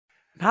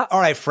All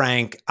right,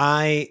 Frank,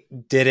 I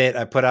did it.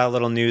 I put out a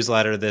little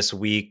newsletter this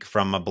week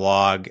from a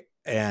blog,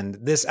 and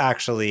this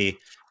actually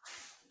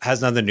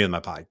has nothing to do with my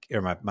pod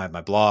or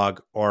my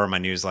blog or my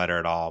newsletter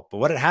at all. But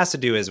what it has to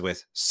do is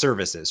with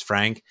services,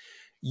 Frank.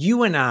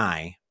 You and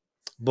I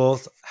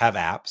both have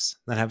apps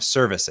that have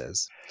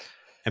services,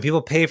 and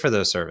people pay for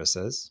those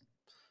services,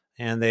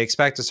 and they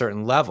expect a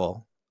certain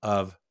level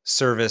of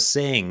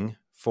servicing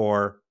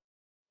for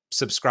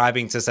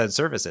subscribing to said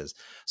services.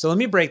 So let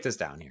me break this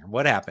down here.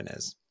 What happened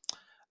is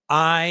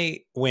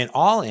I went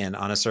all in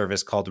on a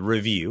service called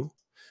Review,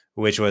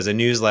 which was a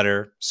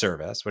newsletter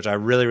service, which I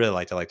really, really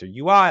liked. I liked their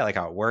UI, I like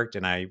how it worked.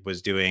 And I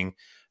was doing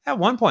at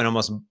one point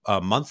almost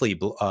monthly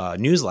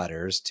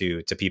newsletters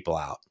to people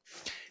out.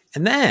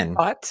 And then,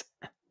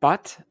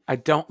 But I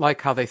don't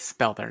like how they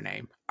spell their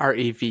name.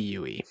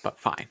 Revue, but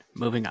fine.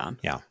 Moving on.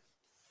 yeah,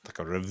 like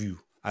a review.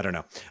 I don't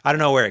know. I don't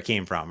know where it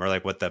came from or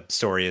like what the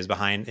story is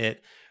behind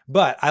it,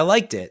 but I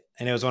liked it.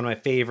 And it was one of my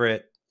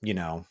favorite,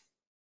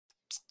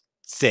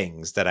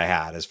 things that I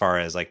had as far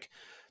as like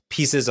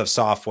pieces of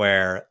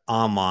software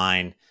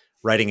online,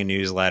 writing a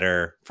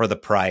newsletter for the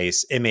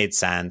price. It made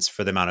sense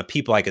for the amount of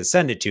people I could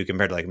send it to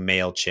compared to like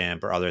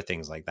MailChimp or other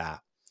things like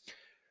that.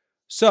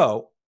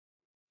 So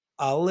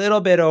a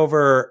little bit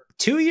over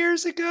 2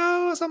 years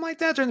ago, something like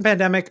that, during the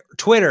pandemic,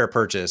 Twitter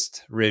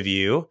purchased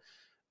Review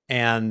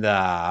and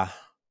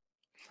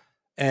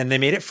they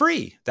made it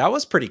free. That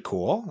was pretty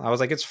cool. I was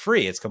like, it's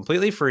free. It's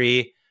completely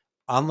free,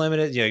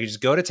 unlimited. You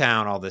just go to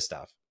town, all this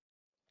stuff.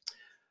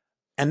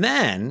 And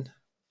then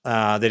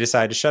they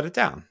decided to shut it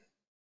down.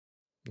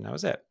 And that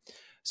was it.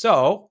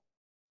 So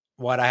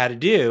what I had to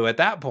do at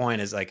that point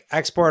is like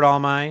export all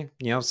my,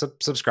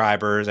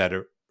 subscribers. I had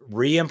to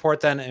re-import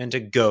them into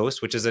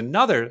Ghost, which is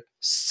another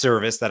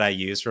service that I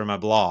use for my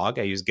blog.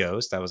 I use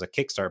Ghost. I was a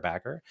Kickstarter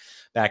backer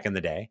back in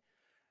the day.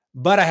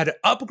 But I had to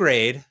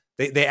upgrade.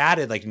 They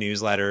added like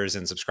newsletters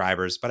and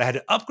subscribers, but I had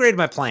to upgrade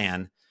my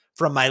plan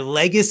from my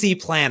legacy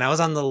plan. I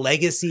was on the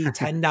legacy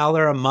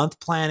 $10 a month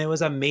plan. It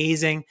was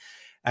amazing.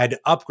 I had to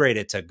upgrade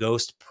it to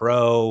Ghost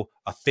Pro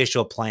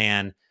official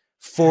plan,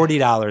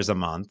 $40 a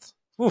month.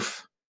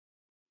 Oof.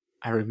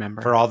 I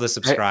remember. For all the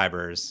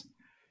subscribers.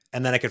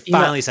 And then I could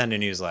finally send a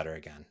newsletter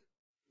again.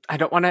 I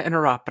don't want to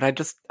interrupt, but I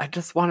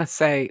just want to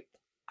say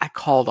I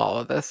called all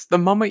of this. The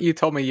moment you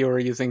told me you were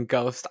using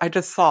Ghost, I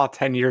just saw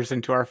 10 years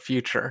into our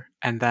future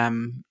and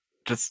then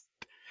just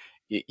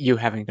you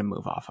having to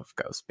move off of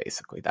Ghost,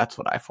 basically. That's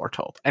what I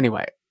foretold.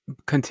 Anyway,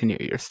 continue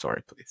your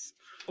story, please.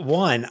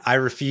 One, I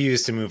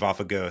refuse to move off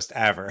of Ghost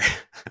ever.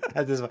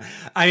 At this point.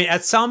 I mean,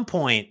 at some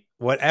point,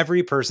 what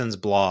every person's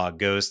blog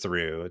goes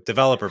through,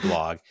 developer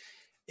blog,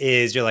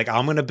 is you're like,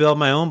 I'm going to build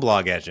my own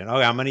blog engine.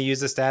 Okay, I'm going to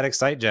use a static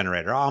site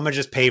generator. Oh, I'm going to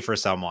just pay for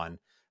someone.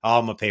 Oh,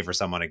 I'm going to pay for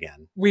someone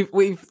again.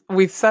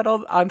 We've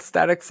settled on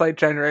static site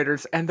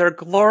generators, and they're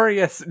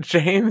glorious,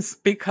 James,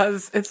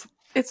 because it's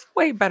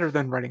way better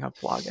than writing a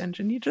blog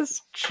engine. You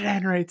just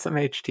generate some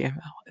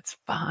HTML. It's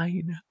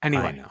fine.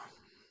 Anyway. I know.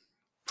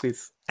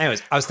 Please.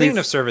 Anyways, I was thinking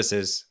of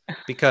services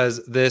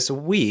because this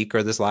week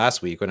or this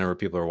last week, whenever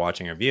people are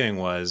watching or viewing,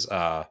 was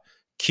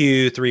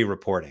Q3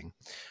 reporting.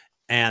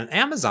 And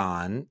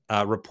Amazon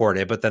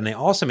reported, but then they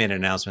also made an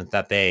announcement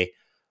that they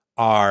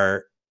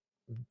are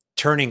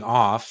turning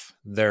off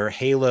their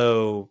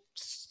Halo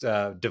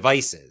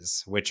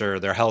devices, which are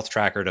their health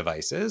tracker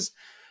devices,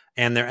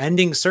 and they're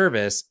ending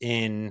service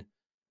in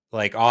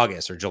like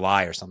August or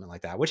July or something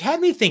like that, which had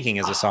me thinking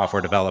as a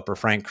software developer,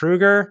 Frank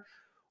Kruger,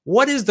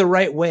 what is the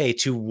right way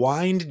to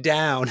wind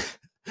down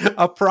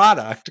a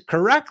product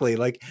correctly?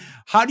 Like,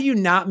 how do you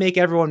not make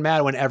everyone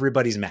mad when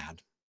everybody's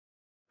mad?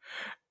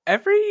 I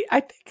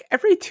think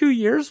every 2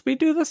 years we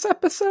do this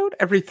episode.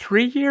 Every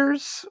 3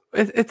 years,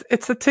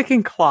 it's a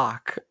ticking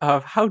clock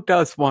of how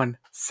does one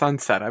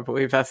sunset. I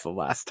believe that's the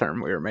last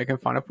term we were making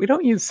fun of. We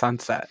don't use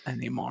sunset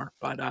anymore,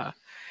 but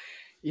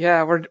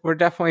yeah, we're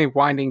definitely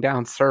winding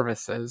down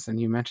services. And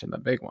you mentioned the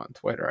big one,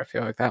 Twitter. I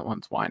feel like that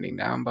one's winding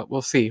down, but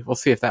we'll see. We'll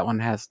see if that one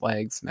has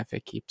legs and if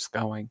it keeps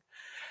going.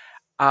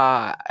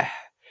 The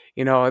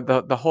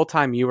whole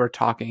time you were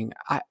talking,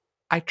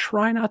 I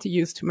try not to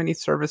use too many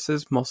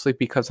services, mostly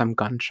because I'm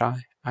gun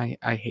shy.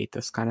 I hate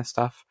this kind of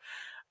stuff.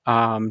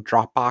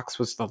 Dropbox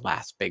was the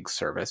last big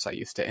service I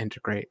used to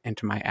integrate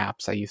into my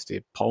apps. I used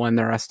to pull in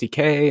their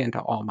SDK into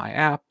all my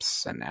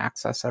apps and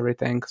access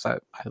everything because I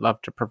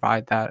love to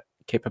provide that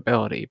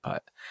capability,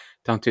 but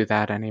don't do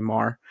that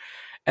anymore.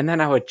 And then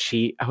I would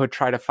cheat. I would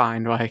try to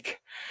find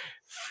like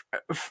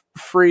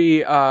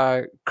free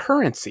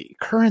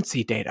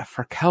currency data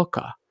for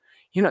Kelka.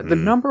 The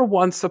number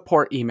one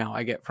support email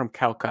I get from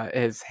Kelka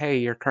is, hey,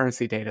 your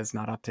currency data is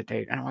not up to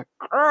date. And I'm like,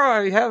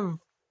 I have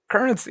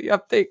currency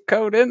update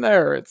code in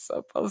there. It's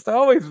supposed to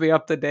always be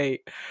up to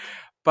date.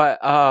 But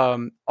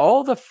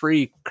all the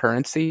free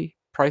currency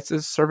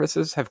prices,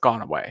 services have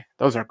gone away.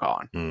 Those are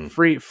gone.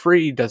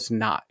 Free does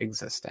not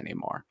exist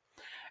anymore.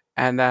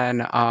 And then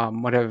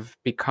what have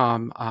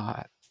become,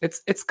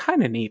 it's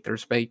kind of neat.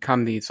 There's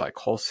become these like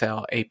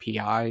wholesale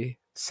API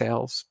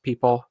sales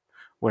people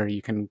where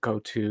you can go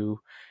to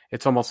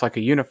it's almost like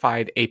a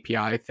unified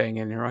API thing.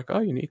 And you're like, oh,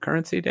 you need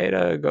currency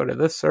data, go to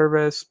this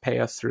service, pay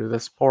us through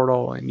this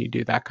portal, and you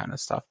do that kind of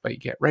stuff, but you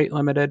get rate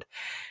limited.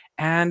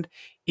 And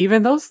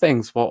even those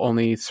things will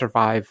only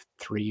survive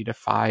 3 to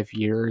 5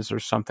 years or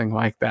something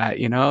like that.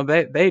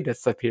 They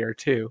disappear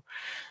too.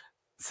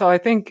 So I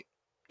think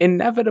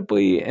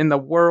inevitably in the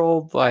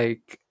world,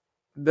 like,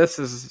 this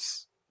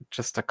is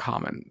just a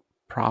common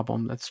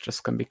problem that's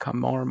just going to become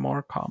more and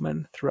more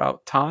common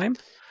throughout time.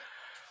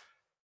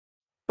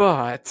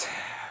 But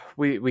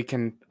we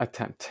can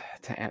attempt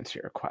to answer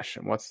your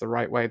question. What's the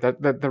right way?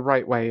 The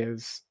right way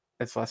is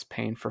as less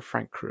pain for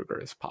Frank Krueger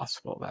as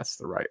possible. That's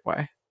the right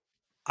way.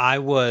 I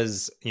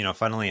was,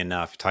 funnily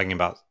enough, talking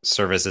about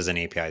services and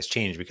APIs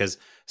change, because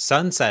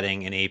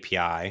sunsetting an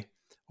API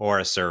or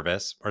a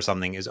service or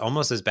something is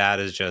almost as bad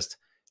as just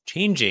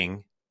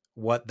changing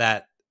what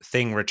that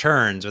thing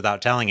returns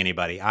without telling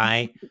anybody.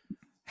 I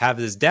have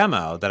this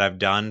demo that I've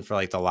done for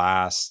like the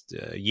last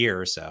year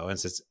or so, and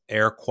it's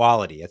air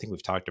quality. I think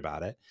we've talked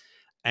about it.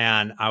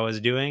 And I was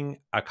doing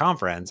a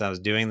conference, I was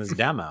doing this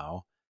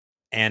demo,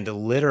 and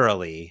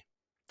literally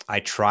I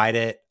tried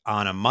it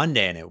on a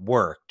Monday and it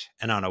worked.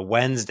 And on a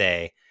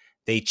Wednesday,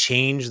 they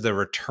changed the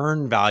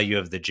return value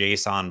of the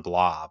JSON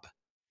blob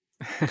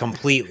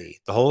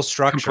completely, the whole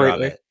structure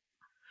of it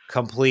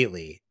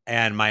completely.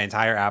 And my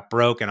entire app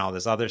broke and all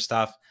this other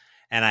stuff.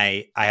 And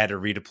I had to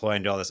redeploy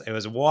and do all this. It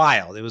was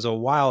wild. It was a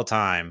wild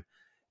time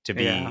to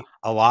be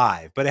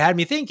alive. But it had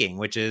me thinking,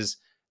 which is,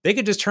 they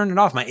could just turn it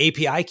off. My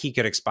API key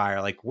could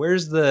expire. Like,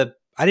 I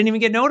didn't even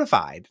get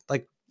notified.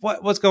 Like,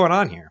 what's going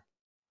on here?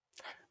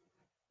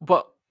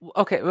 Well,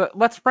 okay,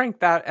 let's rank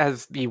that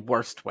as the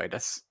worst way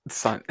to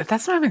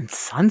That's not even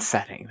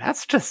sunsetting.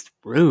 That's just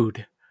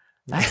rude.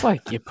 That's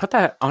like, you put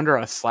that under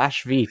a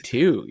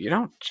 /v2. You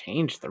don't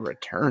change the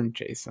return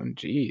JSON.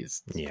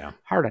 Jeez. Yeah.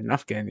 Hard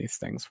enough getting these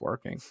things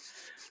working.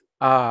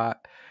 I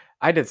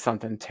did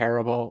something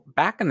terrible.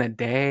 Back in the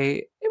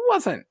day, it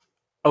wasn't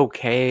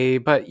okay,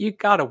 but you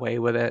got away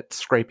with it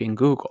scraping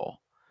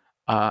Google.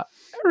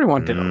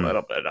 Everyone did a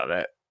little bit of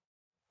it.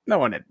 No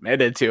one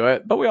admitted to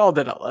it, but we all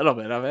did a little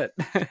bit of it.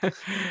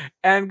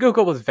 And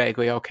Google was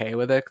vaguely okay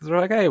with it because they're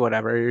like, hey,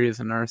 whatever, you're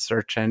using our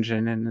search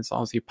engine, and as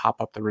long as you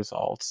pop up the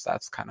results,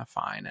 that's kind of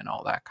fine and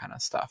all that kind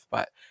of stuff.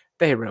 But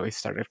they really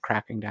started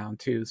cracking down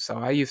too. So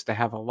I used to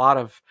have a lot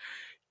of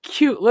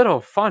cute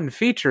little fun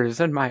features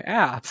in my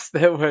apps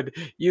that would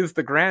use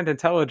the grand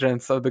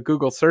intelligence of the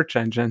Google search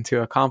engine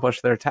to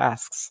accomplish their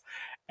tasks.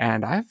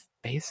 And I've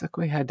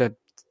basically had to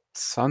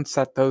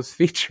sunset those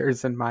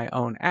features in my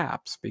own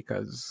apps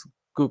because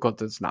Google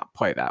does not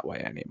play that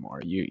way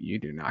anymore. You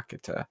do not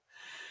get to.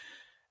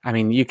 I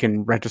mean, you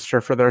can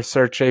register for their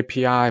search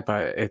API,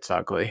 but it's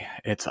ugly.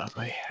 It's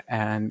ugly,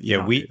 and you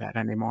don't do that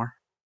anymore.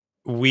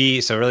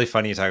 So really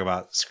funny you talk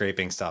about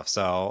scraping stuff.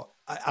 So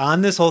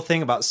on this whole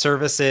thing about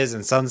services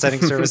and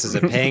sunsetting services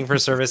and paying for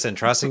service and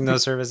trusting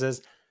those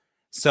services.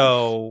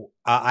 So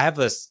I have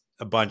a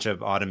bunch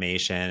of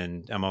automation,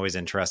 and I'm always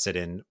interested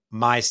in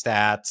my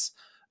stats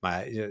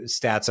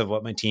of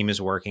what my team is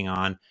working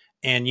on.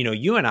 And,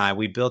 you and I,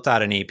 we built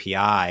out an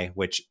API,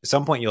 which at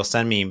some point you'll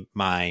send me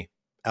my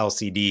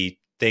LCD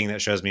thing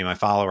that shows me my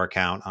follower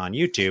count on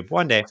YouTube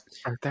one day.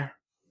 Right there.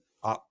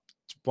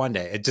 One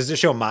day. Does it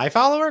show my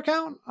follower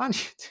count on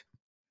YouTube?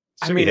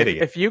 I mean,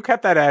 if you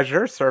kept that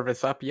Azure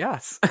service up,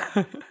 yes.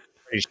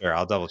 Pretty sure.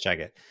 I'll double check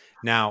it.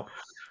 Now,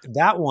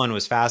 that one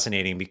was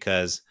fascinating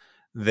because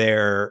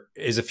there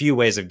is a few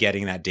ways of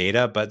getting that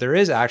data, but there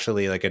is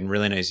actually like a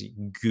really nice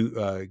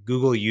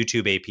Google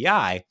YouTube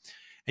API,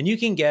 and you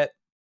can get,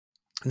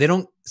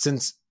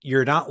 since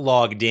you're not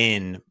logged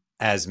in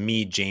as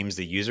me, James,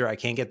 the user, I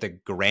can't get the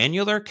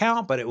granular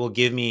count, but it will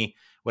give me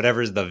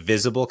whatever is the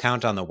visible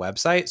count on the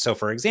website. So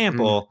for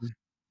example,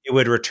 it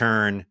would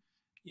return,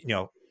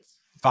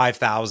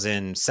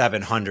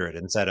 5,700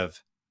 instead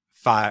of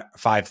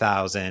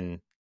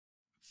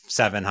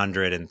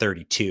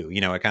 5,732,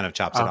 it kind of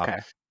chops it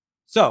up.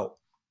 So,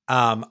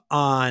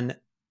 on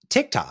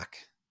TikTok, I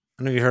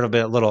don't know if you heard of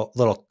a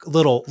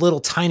little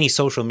tiny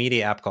social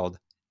media app called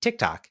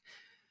TikTok.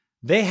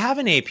 They have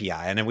an API,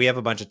 and then we have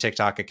a bunch of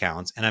TikTok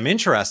accounts, and I'm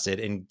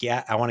interested in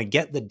I want to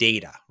get the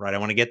data, right? I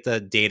want to get the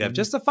data of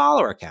just the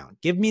follower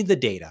account. Give me the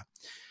data.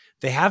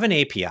 They have an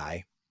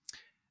API.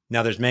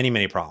 Now there's many,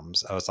 many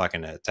problems. I was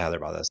talking to Heather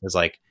about this. It's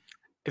like,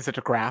 is it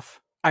a graph?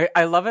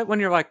 I love it when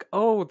you're like,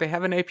 oh, they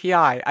have an API.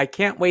 I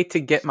can't wait to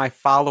get my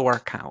follower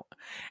count.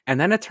 And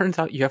then it turns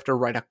out you have to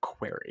write a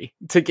query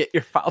to get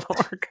your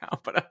follower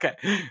count. But okay,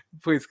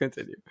 please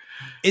continue.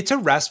 It's a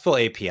RESTful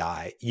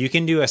API. You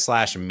can do a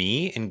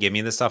 /me and give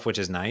me the stuff, which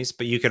is nice.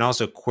 But you can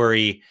also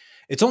query.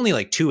 It's only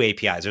like 2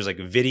 APIs. There's like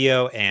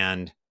video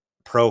and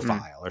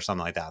profile or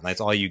something like that. And that's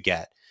all you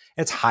get.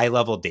 It's high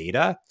level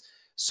data.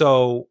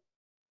 So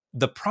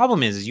the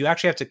problem is you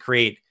actually have to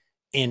create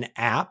an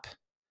app,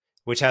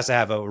 which has to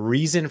have a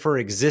reason for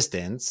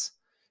existence.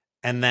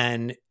 And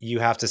then you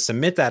have to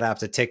submit that app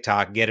to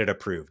TikTok, get it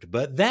approved.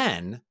 But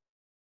then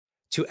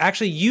to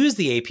actually use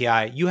the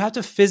API, you have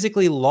to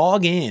physically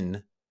log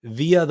in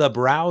via the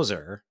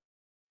browser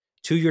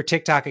to your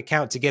TikTok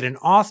account to get an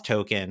auth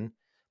token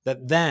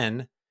that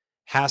then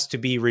has to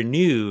be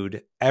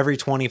renewed every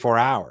 24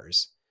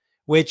 hours,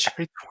 which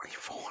Every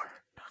 24.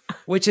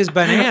 which is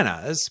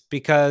bananas,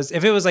 because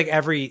if it was like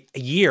every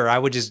year, I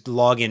would just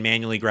log in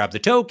manually, grab the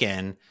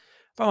token.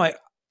 But I'm like,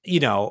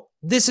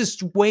 this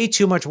is way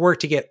too much work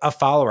to get a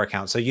follower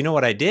account. So you know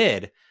what I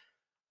did?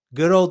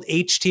 Good old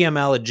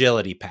HTML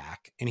agility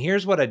pack. And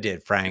here's what I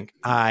did, Frank.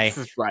 I This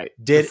is right.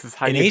 did This is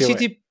how an you do it.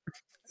 HTTP.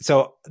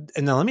 So,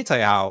 and then let me tell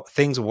you how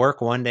things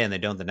work one day and they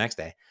don't the next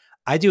day.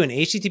 I do an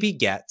HTTP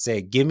GET,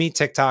 say, give me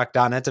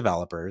TikTok.net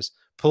developers,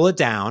 pull it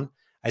down.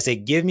 I say,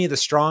 give me the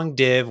strong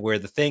div where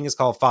the thing is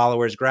called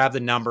followers, grab the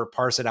number,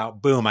 parse it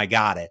out. Boom, I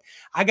got it.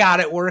 I got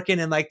it working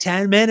in like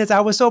 10 minutes. I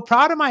was so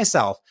proud of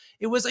myself.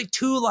 It was like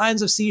 2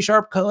 lines of C#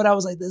 code. I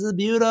was like, this is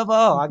beautiful.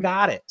 I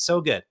got it.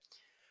 So good.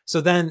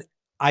 So then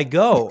I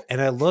go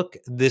and I look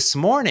this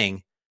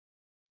morning.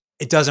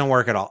 It doesn't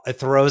work at all. It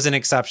throws an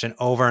exception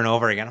over and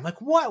over again. I'm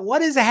like,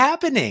 what is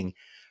happening?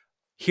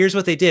 Here's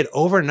what they did.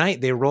 Overnight,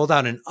 they rolled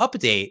out an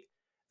update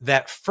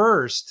that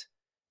first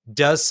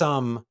does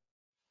some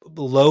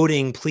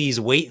loading, please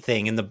wait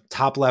thing in the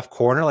top left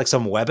corner, like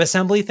some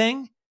WebAssembly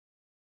thing.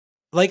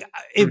 Like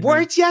it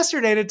worked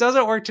yesterday and it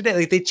doesn't work today.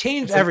 Like they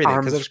changed everything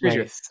because of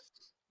crazy.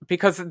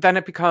 Because then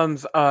it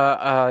becomes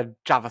a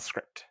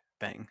JavaScript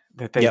thing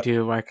that they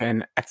do like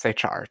an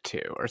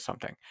XHR2 or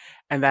something.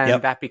 And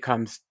then that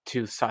becomes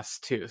too sus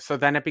too. So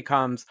then it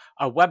becomes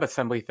a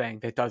WebAssembly thing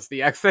that does the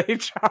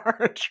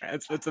XHR,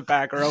 transmits it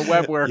back, or a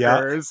web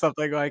worker or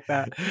something like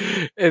that.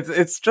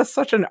 It's just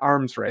such an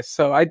arms race.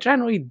 So I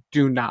generally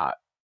do not.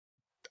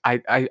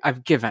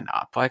 I've given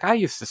up. Like I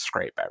used to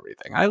scrape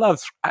everything. I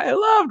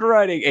loved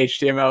writing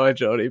HTML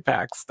agility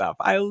pack stuff.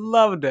 I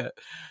loved it.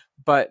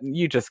 But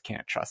you just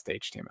can't trust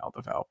HTML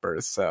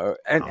developers. So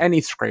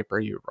any scraper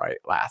you write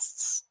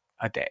lasts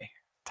a day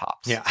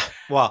tops. Yeah.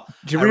 Well,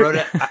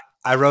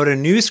 I wrote a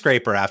new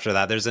scraper after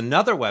that. There's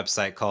another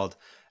website called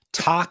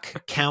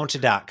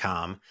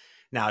talkcount.com.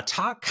 Now,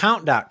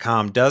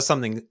 talkcount.com does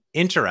something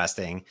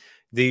interesting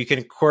that you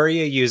can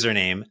query a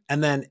username,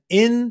 and then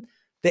in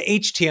the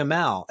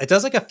HTML, it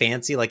does like a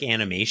fancy like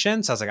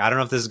animation. So I was like, I don't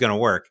know if this is going to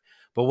work.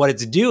 But what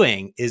it's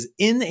doing is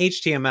in the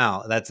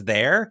HTML that's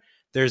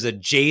there's a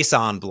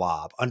JSON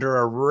blob under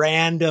a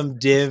random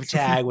div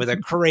tag with a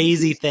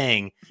crazy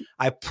thing.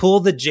 I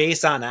pull the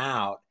JSON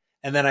out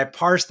and then I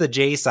parse the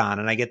JSON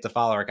and I get the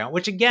follower count,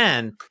 which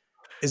again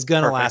is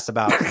going to last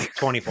about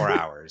 24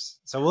 hours.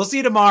 So we'll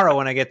see tomorrow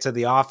when I get to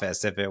the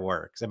office if it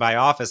works. And by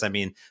office, I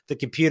mean the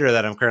computer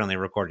that I'm currently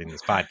recording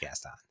this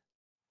podcast on.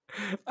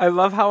 I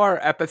love how our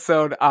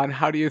episode on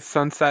how to use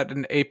Sunset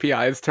and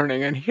API is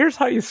turning in. Here's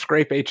how you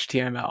scrape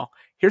HTML.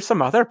 Here's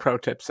some other pro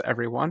tips,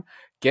 everyone.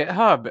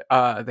 GitHub,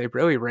 they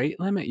really rate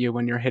limit you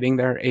when you're hitting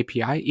their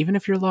API, even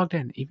if you're logged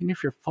in, even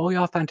if you're fully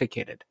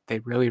authenticated, they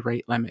really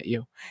rate limit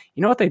you.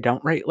 You know what they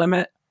don't rate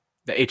limit?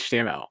 The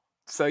HTML.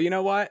 So you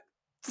know what?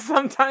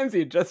 Sometimes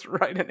you just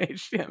write an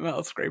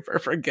HTML scraper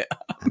for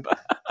GitHub.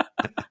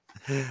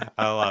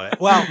 I love it.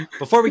 Well,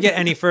 before we get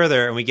any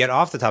further and we get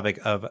off the topic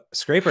of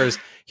scrapers,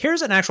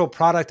 here's an actual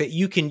product that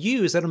you can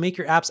use that'll make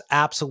your apps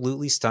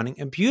absolutely stunning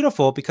and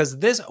beautiful, because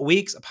this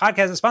week's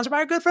podcast is sponsored by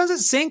our good friends at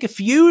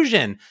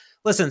Syncfusion.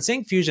 Listen,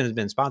 Syncfusion has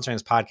been sponsoring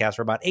this podcast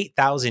for about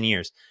 8,000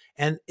 years,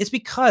 and it's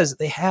because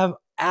they have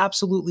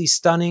absolutely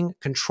stunning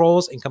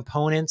controls and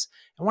components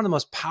and one of the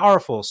most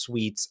powerful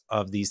suites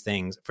of these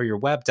things for your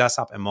web,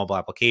 desktop, and mobile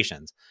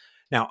applications.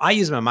 Now, I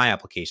use them in my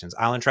applications.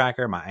 Island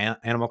Tracker, my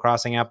Animal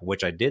Crossing app,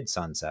 which I did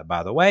sunset,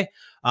 by the way,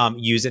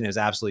 use it, and it was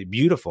absolutely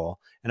beautiful.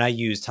 And I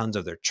use tons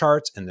of their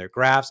charts and their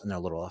graphs and their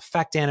little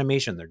effect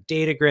animation, their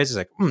data grids. It's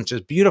like,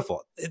 just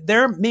beautiful.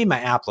 They made my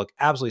app look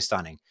absolutely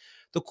stunning.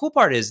 The cool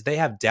part is they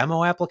have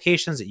demo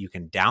applications that you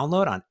can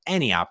download on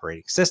any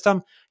operating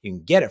system. You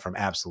can get it from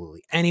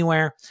absolutely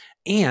anywhere,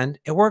 and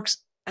it works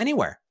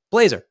anywhere.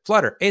 Blazor,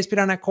 Flutter,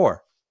 ASP.NET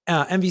Core,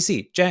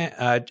 MVC,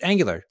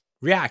 Angular,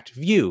 React,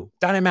 Vue,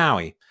 .NET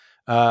MAUI,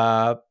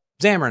 Xamarin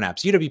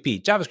apps,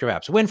 UWP, JavaScript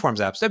apps, WinForms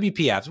apps,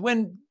 WP apps,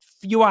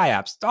 UI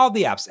apps, all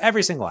the apps,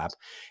 every single app.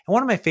 And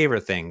one of my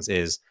favorite things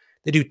is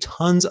they do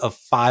tons of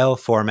file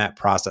format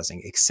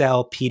processing,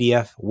 Excel,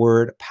 PDF,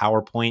 Word,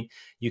 PowerPoint.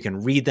 You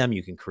can read them,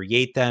 you can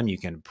create them, you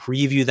can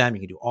preview them, you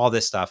can do all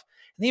this stuff.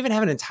 And they even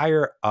have an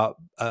entire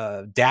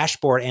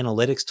dashboard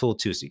analytics tool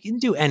too. So you can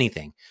do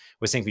anything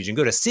with Syncfusion.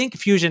 Go to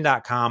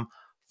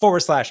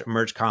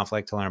syncfusion.com/merge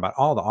conflict to learn about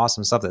all the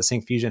awesome stuff that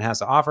Syncfusion has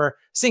to offer.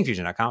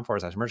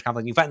 Syncfusion.com/merge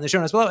conflict. You can find in the show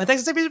notes below. And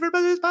thanks to Syncfusion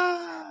for this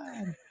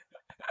pod.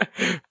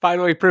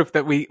 Finally, proof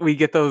that we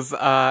get those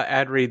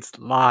ad reads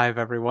live,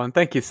 everyone.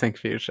 Thank you,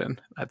 Syncfusion.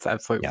 That's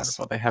absolutely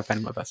wonderful. They have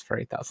been with us for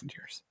 8,000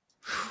 years.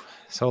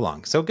 So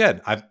long. So good.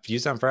 I've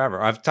used them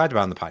forever. I've talked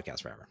about it on the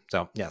podcast forever.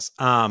 So yes.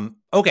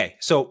 Okay.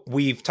 So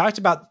we've talked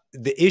about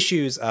the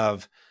issues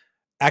of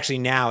actually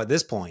now at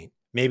this point,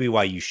 maybe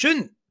why you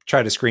shouldn't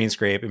try to screen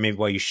scrape, and maybe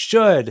why you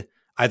should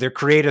either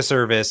create a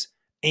service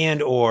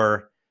and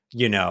or,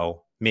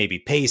 maybe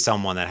pay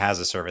someone that has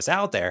a service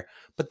out there.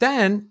 But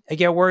then I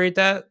get worried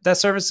that that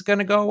service is going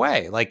to go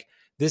away. Like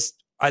this,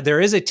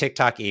 there is a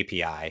TikTok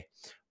API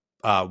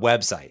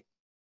website.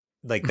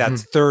 Like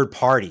that's Mhm. third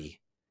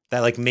party. That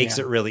like makes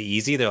Yeah. it really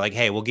easy. They're like,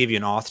 hey, we'll give you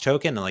an auth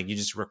token, and like you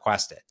just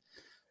request it.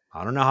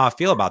 I don't know how I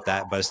feel about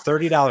that, but it's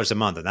 $30 a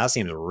month, and that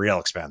seems real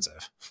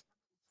expensive.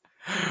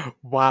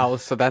 Wow.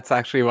 So that's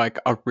actually like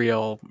a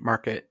real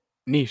market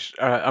niche,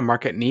 a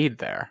market need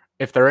there.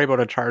 If they're able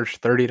to charge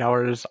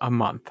 $30 a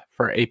month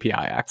for API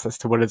access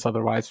to what is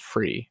otherwise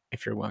free,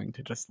 if you're willing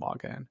to just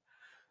log in.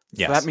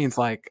 So that Yes. means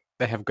like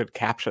they have good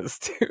captchas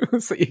too,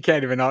 so you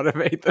can't even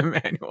automate the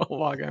manual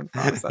login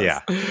process.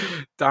 Yeah.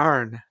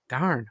 Darn,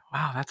 darn.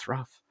 Wow, that's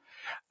rough.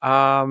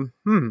 Hmm.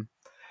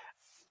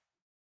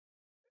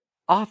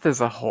 Auth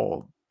is a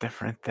whole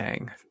different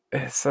thing.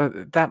 So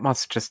that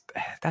must just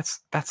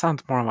that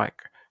sounds more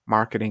like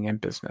marketing and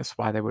business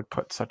why they would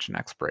put such an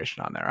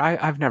expiration on there.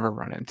 I've never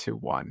run into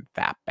one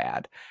that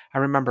bad. I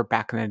remember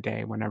back in the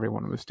day when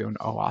everyone was doing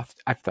OAuth,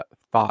 I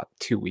thought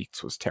 2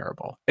 weeks was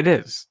terrible. It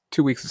is.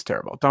 2 weeks is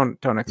terrible. Don't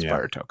Yeah.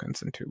 expire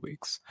tokens in 2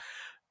 weeks.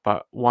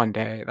 But one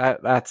day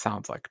that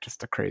sounds like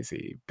just a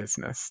crazy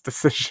business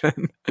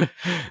decision Yeah. to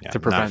Not a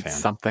prevent fan.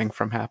 something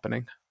from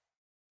happening.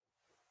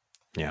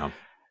 Yeah.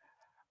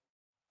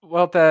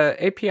 Well, the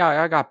API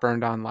I got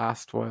burned on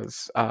last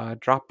was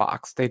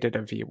Dropbox. They did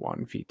a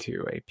V1,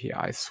 V2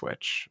 API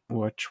switch,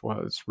 which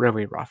was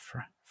really rough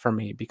for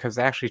me because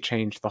they actually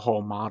changed the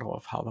whole model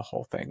of how the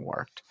whole thing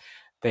worked.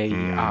 They,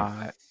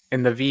 Mm.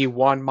 in the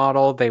V1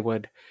 model, they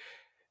would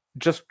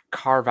just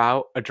carve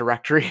out a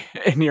directory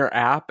in your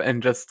app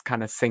and just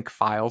kind of sync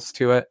files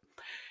to it.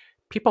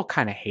 People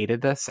kind of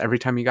hated this. Every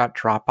time you got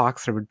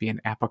Dropbox, there would be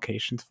an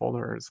applications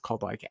folder. It's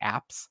called like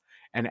apps,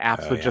 and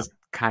apps Oh would yeah. just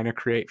kind of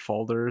create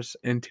folders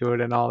into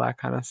it and all that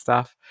kind of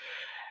stuff.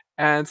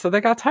 And so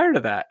they got tired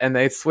of that and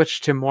they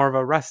switched to more of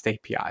a REST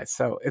API.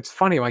 So it's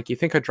funny, like you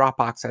think of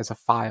Dropbox as a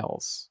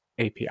files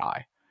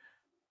API,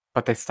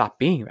 but they stopped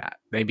being that.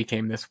 They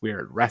became this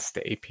weird REST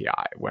API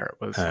where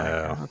it was like,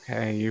 Oh.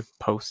 okay, you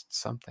post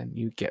something,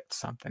 you get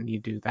something, you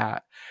do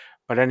that.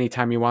 But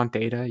anytime you want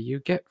data,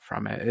 you get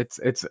from it.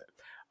 It's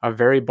a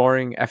very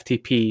boring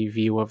FTP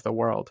view of the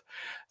world.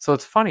 So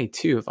it's funny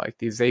too, like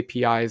these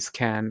APIs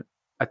can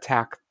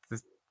attack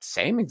the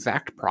same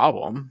exact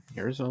problem.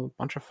 Here's a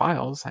bunch of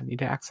files. I need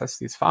to access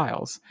these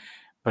files,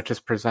 but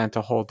just present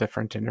a whole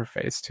different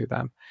interface to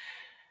them.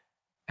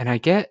 And I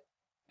get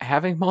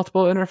having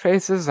multiple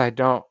interfaces. I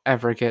don't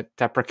ever get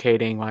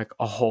deprecating like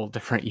a whole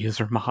different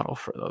user model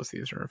for those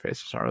user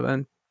interfaces, other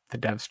than the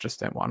devs just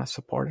didn't want to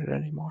support it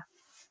anymore.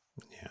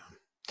 Yeah.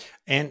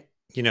 And,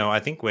 I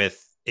think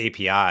with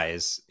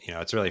APIs,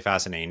 it's really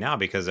fascinating now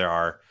because there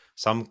are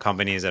some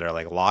companies that are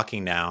like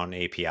locking down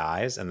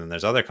APIs, and then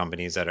there's other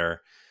companies that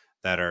are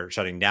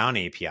shutting down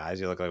APIs.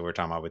 You look like we're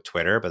talking about with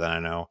Twitter, but then I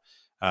know,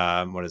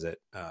 what is it?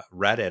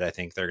 Reddit, I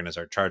think they're going to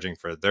start charging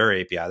for their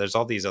API. There's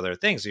all these other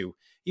things.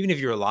 Even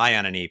if you rely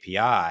on an API,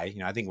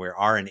 I think we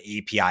are an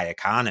API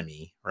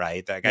economy,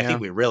 right? Like, I think Yeah.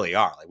 we really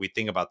are. Like we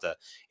think about the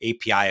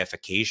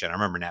APIification. I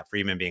remember Nat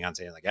Friedman being on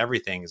saying like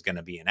everything is going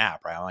to be an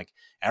app, right? I'm like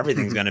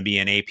everything's going to be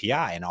an API,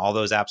 and all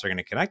those apps are going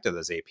to connect to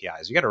those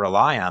APIs. You got to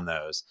rely on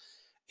those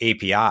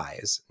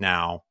APIs.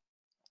 Now,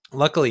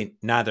 luckily,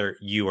 neither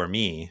you or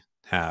me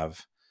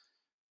have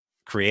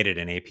created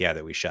an API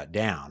that we shut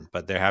down,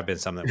 but there have been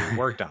some that we've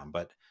worked on.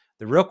 But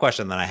the real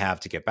question that I have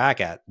to get back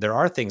at, there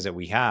are things that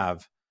we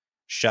have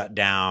shut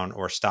down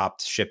or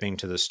stopped shipping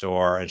to the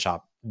store and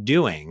stopped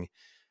doing,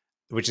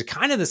 which is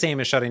kind of the same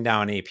as shutting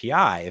down an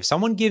API. If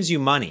someone gives you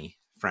money,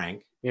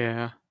 Frank,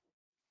 Yeah.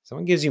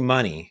 someone gives you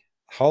money,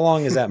 how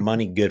long is that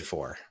money good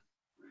for?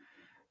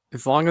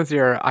 As long as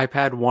your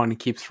iPad 1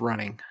 keeps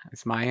running,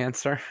 is my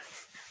answer.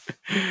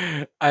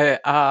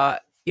 I've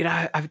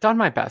done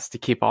my best to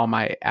keep all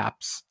my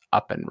apps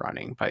up and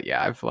running, but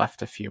yeah, I've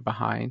left a few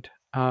behind.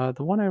 The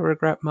one I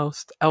regret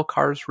most,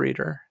 Elcar's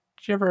Reader.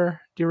 Do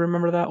you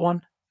remember that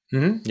one?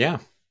 Mm-hmm. Yeah.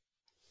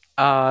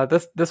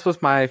 This was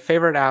my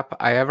favorite app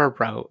I ever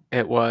wrote.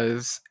 It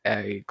was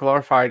a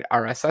glorified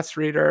RSS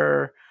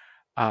reader,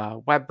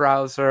 web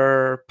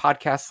browser,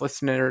 podcast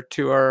listener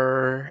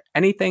tour,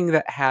 anything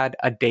that had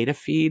a data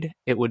feed,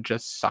 it would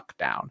just suck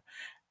down.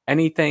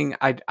 Anything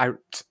it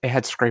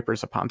had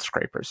scrapers upon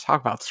scrapers.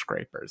 Talk about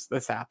scrapers.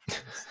 This app was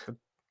the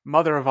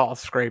mother of all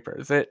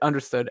scrapers. It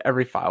understood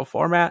every file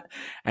format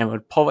and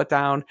would pull it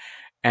down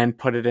and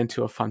put it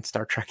into a fun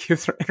Star Trek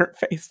user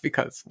interface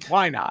because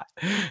why not?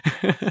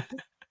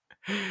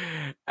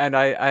 And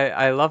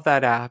I love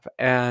that app,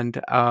 and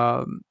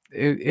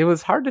it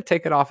was hard to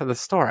take it off of the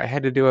store. I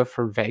had to do it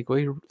for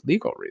vaguely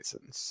legal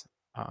reasons.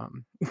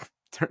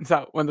 Turns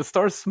out when the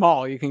store's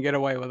small, you can get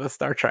away with a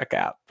Star Trek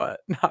app,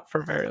 but not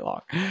for very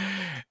long.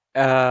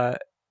 Uh,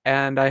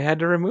 and I had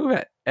to remove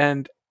it,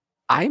 and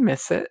I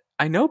miss it.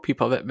 I know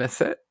people that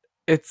miss it.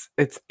 It's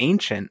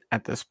ancient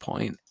at this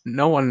point.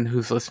 No one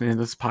who's listening to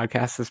this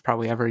podcast has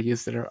probably ever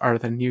used it other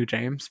than you,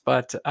 James.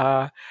 But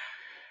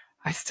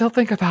I still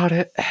think about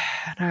it,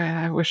 and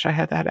I wish I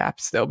had that app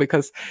still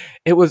because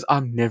it was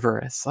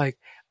omnivorous. Like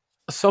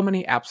so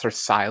many apps are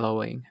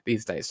siloing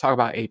these days. Talk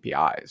about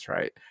APIs,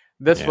 right?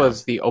 This Yeah.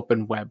 was the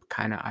open web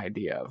kind of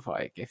idea of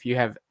like if you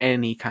have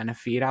any kind of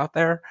feed out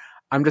there,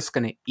 I'm just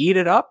going to eat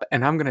it up,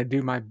 and I'm going to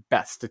do my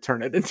best to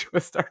turn it into a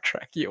Star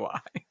Trek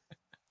UI.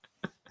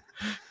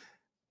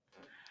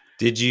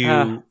 Did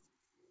you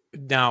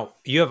now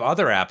you have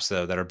other apps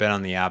though that have been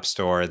on the App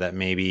Store that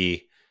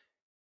maybe,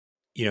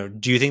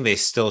 do you think they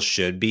still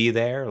should be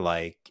there?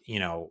 Like,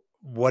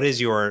 what is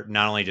your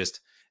not only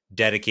just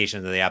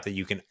dedication to the app that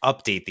you can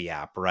update the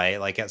app, right?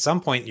 Like at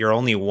some point you're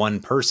only one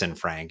person,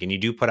 Frank, and you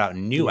do put out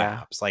new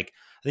Yeah. apps. Like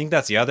I think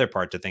that's the other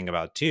part to think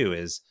about too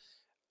is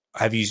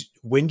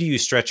when do you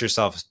stretch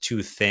yourself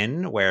too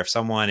thin where if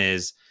someone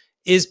is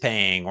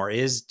paying or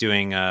is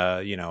doing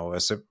a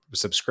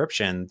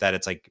subscription that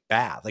it's like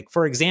bad. Like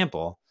for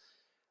example,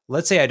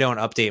 let's say I don't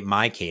update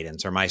my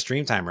cadence or my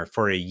stream timer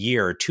for a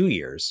year or 2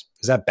 years.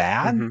 Is that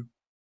bad? Mm-hmm.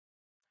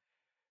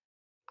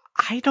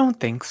 I don't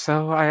think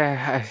so.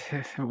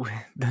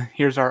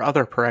 Here's our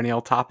other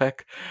perennial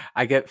topic.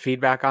 I get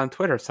feedback on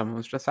Twitter. Someone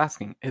was just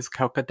asking, "Is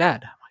Coca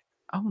dead?" I'm like,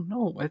 "Oh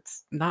no,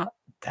 it's not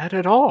dead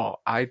at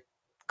all. I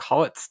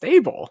call it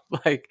stable.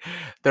 Like,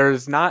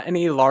 there's not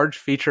any large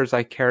features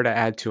I care to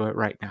add to it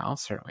right now.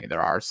 Certainly,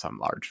 there are some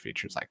large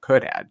features I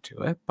could add to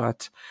it,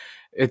 but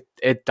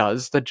it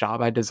does the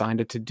job I designed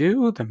it to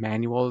do. The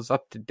manual is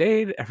up to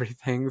date.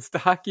 Everything's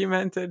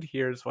documented.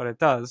 Here's what it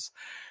does."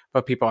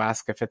 But people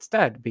ask if it's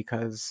dead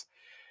because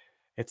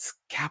it's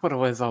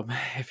capitalism.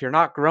 If you're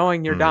not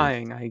growing, you're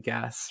dying, I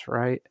guess,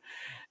 right?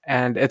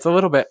 And it's a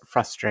little bit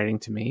frustrating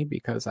to me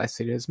because I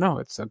see it as no,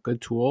 it's a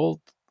good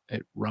tool.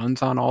 It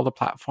runs on all the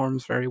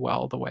platforms very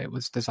well the way it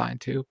was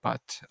designed to,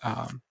 but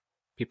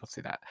people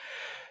see that.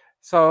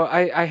 So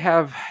I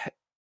have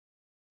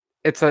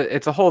it's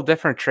a whole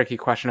different tricky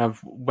question of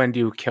when do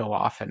you kill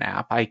off an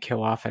app? I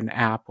kill off an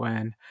app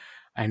when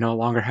I no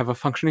longer have a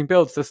functioning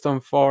build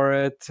system for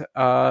it.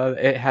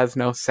 It has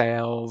no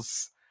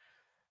sales.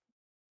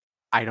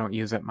 I don't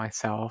use it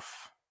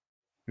myself.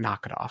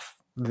 Knock it off.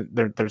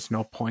 There's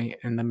no point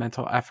in the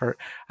mental effort.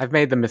 I've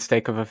made the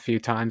mistake of a few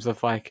times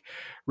of like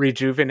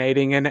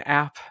rejuvenating an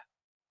app.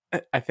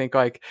 I think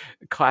like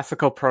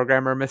classical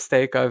programmer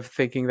mistake of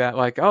thinking that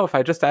like, oh, if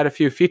I just add a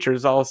few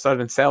features, all of a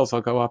sudden sales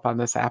will go up on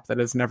this app that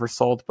has never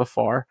sold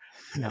before.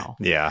 No.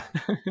 Yeah.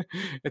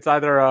 It's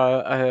either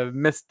a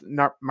missed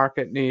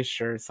market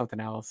niche or something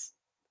else.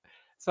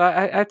 So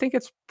I think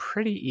it's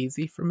pretty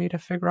easy for me to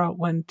figure out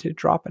when to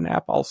drop an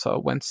app. Also,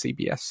 when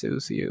CBS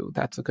sues you,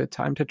 that's a good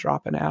time to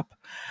drop an app.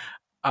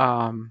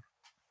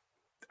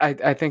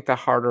 I think the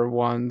harder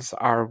ones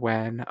are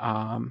when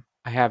I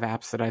have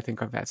apps that I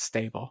think of as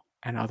stable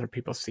and other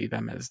people see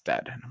them as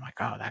dead. And I'm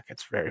like, oh, that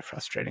gets very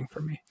frustrating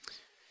for me.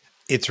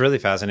 It's really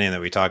fascinating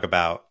that we talk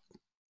about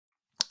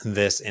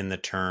this in the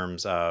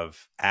terms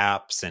of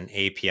apps and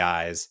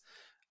APIs,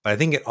 but I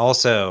think it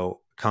also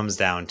comes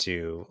down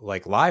to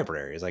like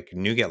libraries, like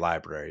NuGet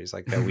libraries,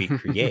 like that we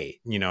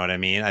create. You know what I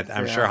mean?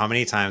 I'm sure how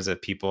many times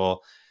have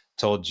people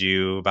told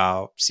you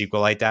about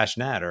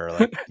SQLite-net or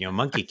like,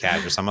 Monkey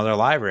Cat or some other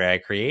library I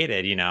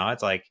created,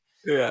 it's like,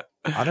 yeah,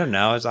 I don't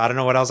know. I don't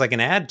know what else I can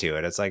add to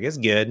it. It's like, it's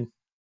good.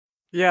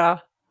 Yeah.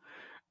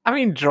 I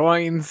mean,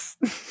 joins.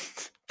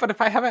 But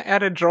if I haven't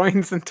added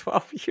joins in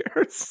 12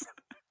 years,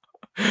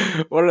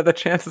 what are the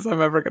chances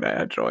I'm ever going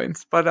to add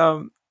joins? But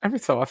every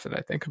so often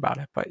I think about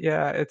it. But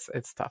yeah,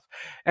 it's tough.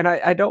 And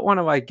I don't want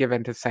to like give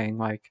in to saying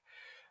like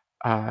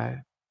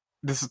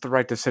this is the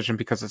right decision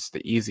because it's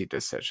the easy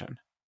decision.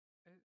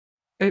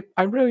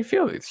 I really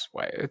feel this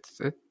way.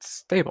 It's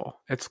stable.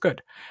 It's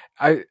good.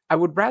 I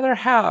would rather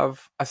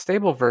have a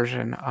stable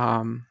version.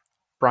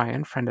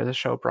 Brian, friend of the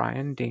show,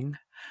 Brian Ding,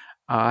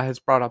 has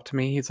brought up to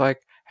me. He's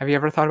like, "Have you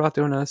ever thought about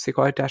doing a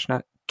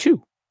SQLite-net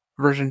 2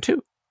 version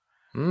 2?"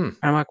 And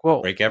I'm like,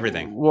 "Well, break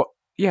everything."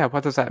 Yeah,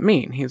 what does that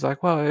mean?" He's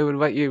like, "Well, it would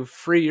let you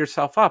free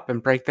yourself up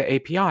and break the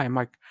API." I'm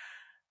like,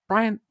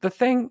 Brian, the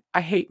thing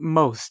I hate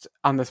most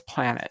on this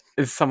planet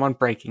is someone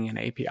breaking an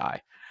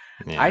API.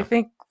 Yeah. I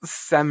think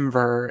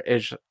Semver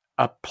is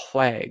a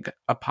plague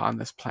upon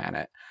this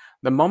planet.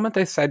 The moment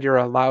they said you're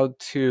allowed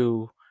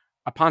to,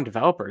 upon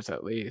developers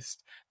at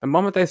least, the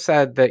moment they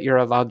said that you're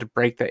allowed to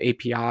break the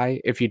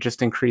API if you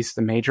just increase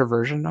the major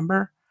version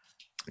number,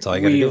 that's all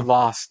you gotta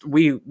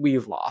do.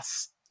 We've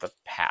lost the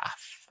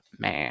path,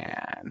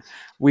 man.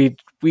 We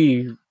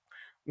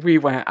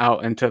went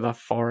out into the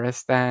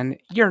forest then.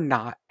 You're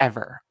not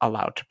ever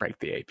allowed to break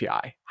the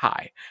API.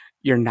 Hi.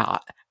 You're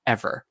not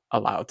ever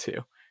allowed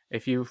to.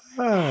 If you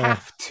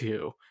have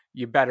to,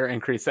 you better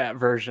increase that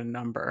version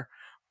number,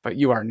 but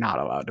you are not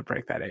allowed to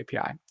break that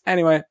API.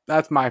 Anyway,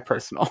 that's my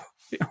personal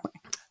feeling.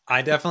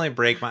 I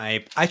definitely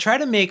I try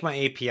to make my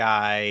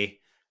API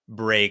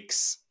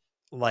breaks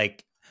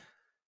like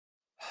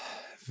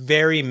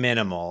very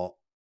minimal.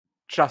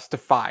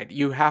 Justified.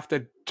 You have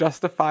to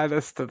justify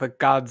this to the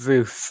god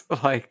Zeus.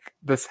 Like,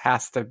 this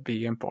has to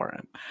be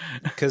important.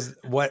 Because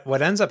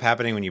what ends up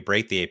happening when you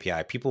break the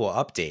API, people will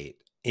update,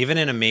 even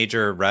in a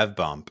major rev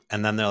bump,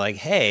 and then they're like,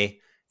 hey,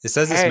 it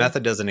says this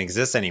method doesn't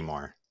exist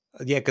anymore.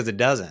 Yeah, because it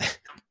doesn't.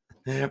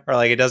 Or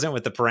like it doesn't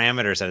with the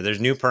parameter set.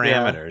 There's new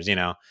parameters,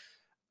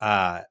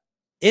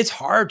 it's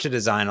hard to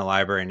design a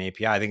library and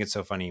API. I think it's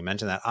so funny you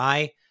mentioned that.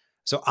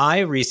 I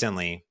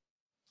recently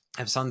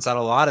I've sunset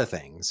a lot of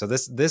things. So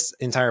this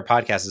entire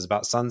podcast is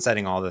about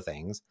sunsetting all the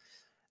things.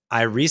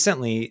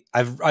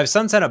 I've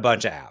sunset a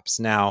bunch of apps.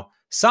 Now,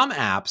 some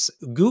apps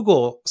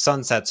Google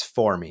sunsets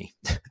for me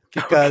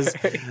because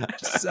Okay.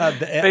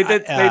 They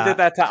did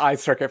that to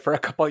iCircuit for a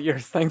couple of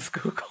years. Thanks,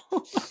 Google.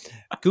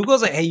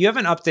 Google's like, hey, you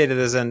haven't updated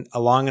this in a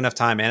long enough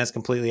time, and it's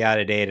completely out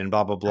of date, and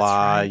blah blah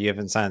blah. Right. You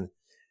haven't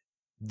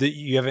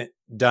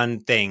done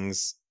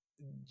things.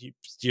 You're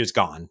just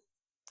gone,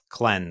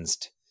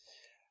 cleansed.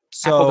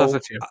 So Apple does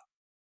it too.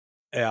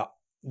 Yeah.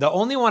 The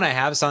only one I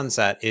have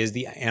sunset is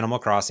the Animal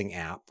Crossing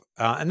app.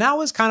 And that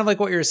was kind of like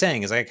what you were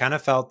saying, is I kind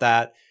of felt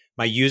that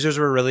my users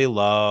were really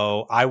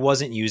low. I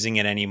wasn't using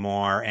it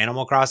anymore.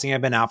 Animal Crossing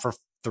had been out for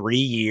 3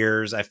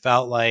 years. I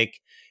felt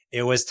like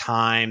it was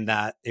time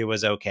that it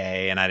was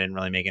okay. And I didn't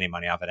really make any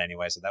money off it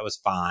anyway. So that was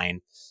fine.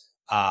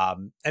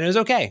 And it was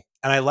okay.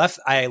 And I left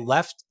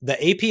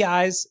the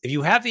APIs. If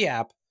you have the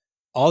app,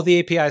 all the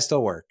APIs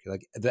still work.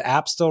 Like the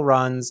app still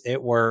runs,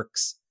 it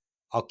works.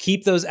 I'll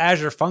keep those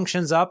Azure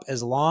functions up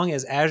as long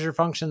as Azure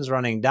functions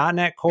running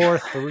 .NET Core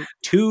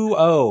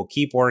 2.0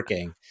 keep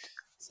working.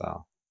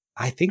 So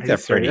I think they're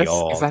pretty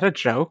old. Is that a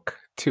joke?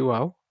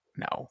 2.0?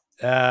 No.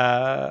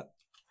 I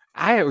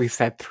at least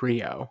said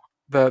 3.0.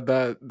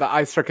 The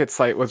iCircuit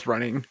site was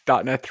running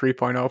 .NET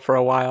 3.0 for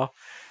a while.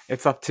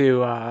 It's up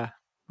to I'm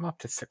up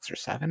to 6 or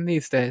 7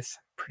 these days.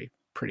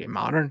 Pretty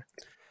modern.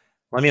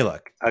 Let me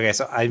look. Okay,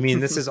 so I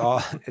mean, this is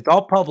all, it's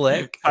all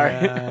public.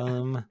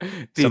 So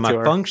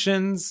my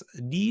functions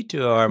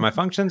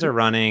are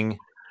running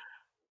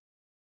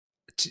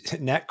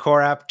 .NET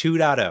Core App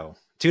 2.0,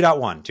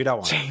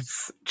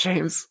 2.1.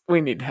 James,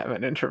 we need to have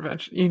an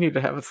intervention. You need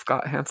to have a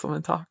Scott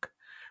Hanselman talk.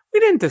 We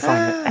didn't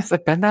design it. Has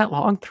it been that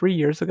long? 3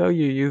 years ago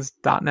you used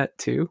 .NET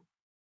 2?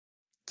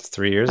 It's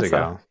 3 years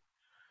ago.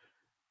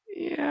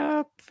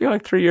 Yeah, I feel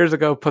like 3 years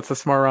ago puts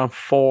us more around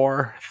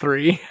 4,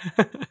 3.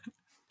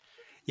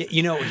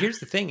 Yeah, here's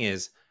the thing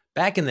is,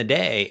 back in the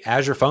day,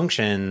 Azure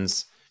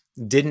Functions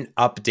didn't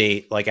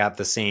update like at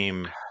the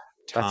same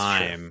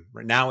time.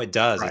 Now it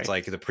does. Right. It's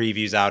like the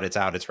preview's out,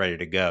 it's ready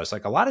to go. So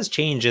like a lot has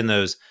changed in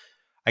those,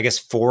 I guess,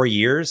 4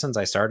 years since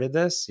I started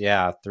this.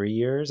 Yeah, 3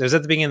 years. It was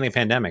at the beginning of the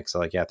pandemic. So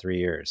like, yeah, 3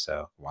 years.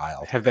 So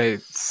wild. Have they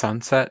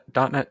sunset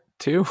 .NET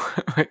 2?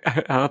 I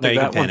don't think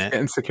that one's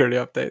getting security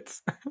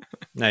updates.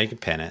 No, you can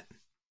pin it.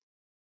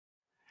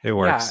 It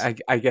works. Yeah,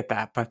 I get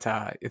that, but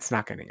it's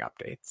not getting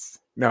updates.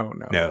 No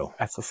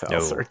SSL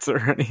certs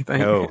or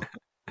anything.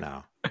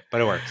 No,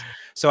 but it works.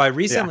 So I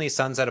recently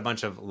sunset a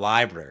bunch of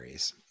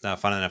libraries.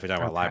 Fun enough, we talk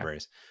about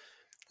libraries.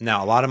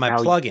 Now, a lot of my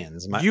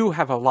plugins. You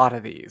have a lot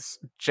of these.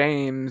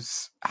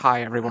 James,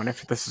 hi everyone,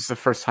 if this is the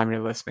first time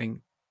you're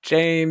listening.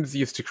 James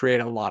used to create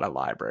a lot of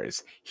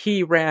libraries.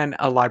 He ran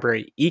a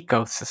library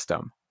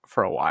ecosystem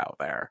for a while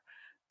there.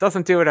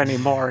 Doesn't do it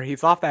anymore.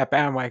 He's off that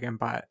bandwagon,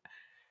 but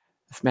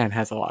this man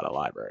has a lot of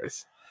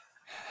libraries.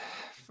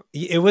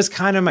 It was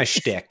kind of my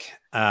shtick,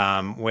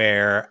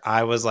 where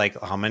I was like,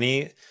 how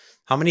many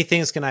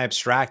things can I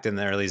abstract in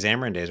the early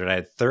Xamarin days?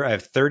 Right? I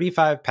have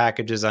 35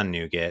 packages on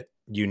NuGet,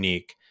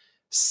 unique,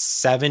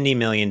 70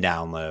 million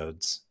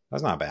downloads.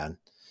 That's not bad.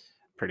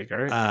 Pretty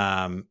great.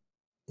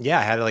 Yeah,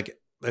 I had it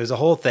was a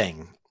whole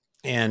thing.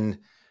 And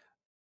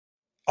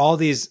all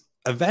these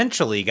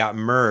eventually got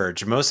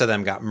merged. Most of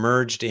them got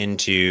merged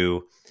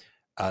into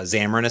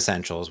Xamarin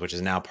Essentials, which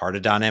is now part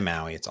of .NET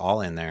MAUI. It's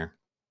all in there.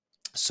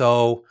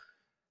 So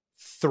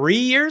 4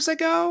 years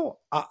ago,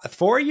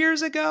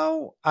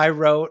 I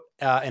wrote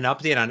an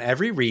update on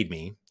every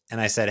README, and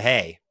I said,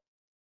 hey,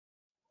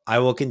 I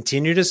will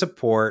continue to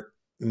support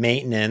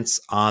maintenance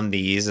on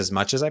these as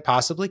much as I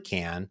possibly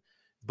can,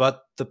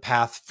 but the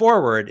path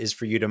forward is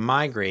for you to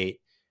migrate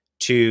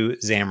to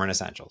Xamarin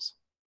Essentials.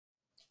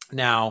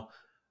 Now,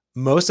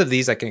 most of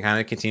these I can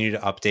kind of continue to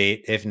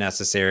update if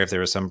necessary. If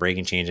there was some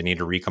breaking change, I need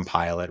to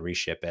recompile it,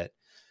 reship it.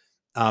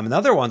 And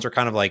other ones are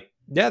kind of like,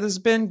 yeah, this has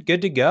been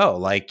good to go.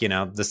 Like,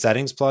 the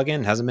settings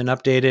plugin hasn't been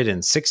updated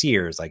in 6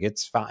 years. Like,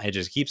 it's fine. It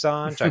just keeps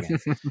on chugging.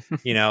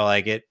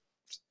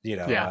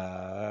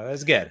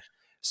 It's good.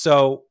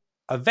 So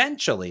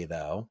eventually,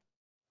 though,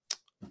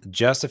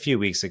 just a few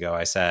weeks ago,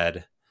 I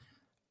said,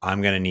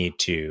 I'm going to need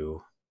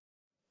to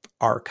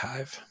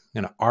archive.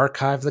 I'm going to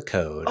archive the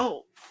code.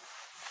 Oh.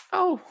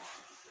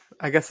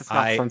 I guess it's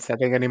not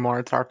sunsetting anymore.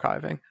 It's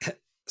archiving.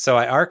 So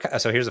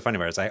So here's the funny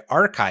part: is I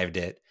archived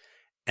it,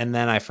 and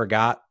then I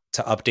forgot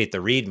to update the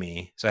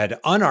README. So I had to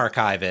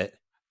unarchive it,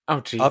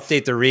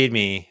 update the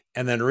README,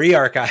 and then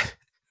re-archive.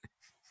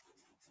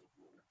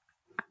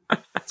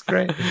 That's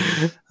great.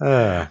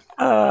 Was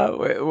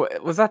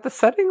that the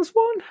settings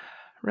one?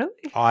 Really?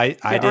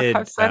 I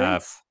did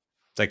settings?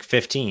 Like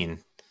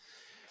 15.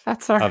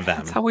 Of them.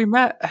 That's how we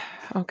met.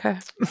 Okay.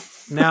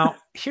 Now,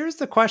 here's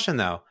the question,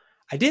 though.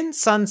 I didn't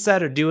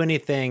sunset or do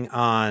anything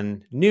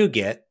on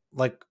NuGet,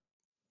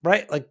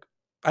 right? Like,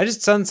 I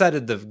just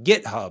sunsetted the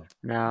GitHub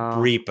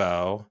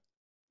repo.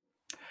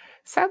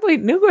 Sadly,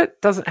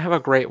 NuGet doesn't have a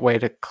great way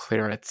to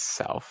clear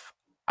itself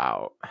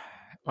out.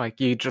 Like,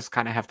 you just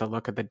kind of have to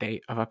look at the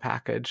date of a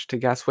package to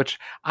guess, which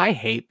I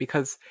hate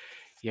because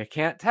you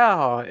can't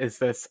tell, is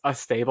this a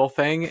stable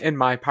thing in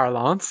my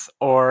parlance,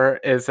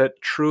 or is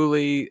it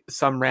truly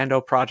some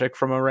rando project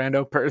from a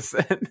rando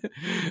person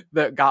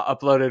that got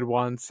uploaded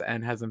once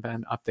and hasn't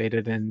been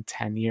updated in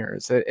 10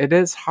 years? It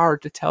is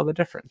hard to tell the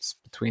difference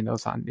between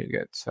those on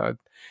NuGet. So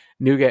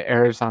NuGet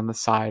errs on the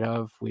side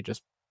of we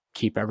just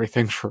keep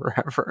everything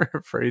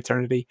forever for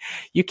eternity.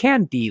 You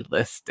can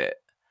delist it.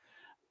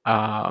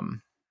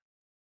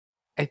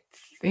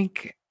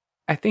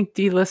 I think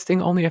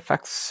delisting only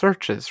affects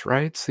searches,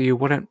 right? So you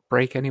wouldn't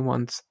break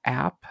anyone's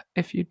app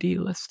if you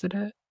delisted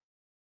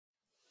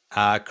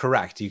it.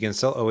 Correct. You can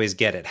still always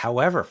get it.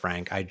 However,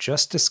 Frank, I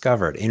just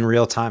discovered in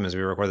real time as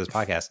we record this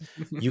podcast,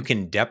 you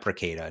can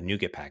deprecate a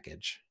NuGet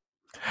package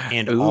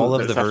and Ooh, all of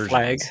there's the a versions.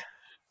 flag.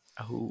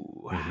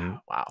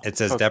 Oh, wow! It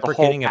says so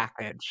deprecating the whole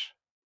package.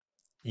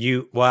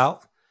 You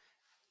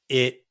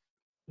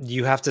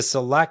have to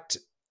select.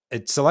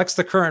 It selects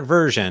the current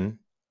version,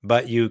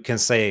 but you can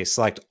say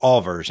select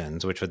all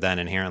versions, which would then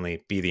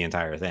inherently be the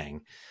entire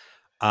thing.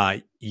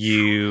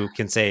 You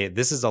can say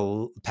this is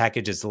a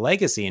package's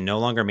legacy and no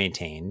longer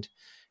maintained,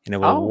 and it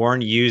will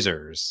warn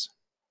users.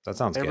 That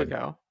sounds good. There we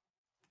go.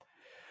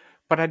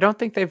 But I don't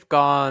think they've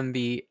gone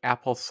the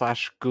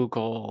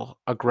Apple/Google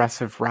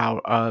aggressive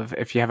route of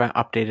if you haven't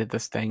updated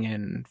this thing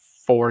in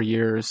 4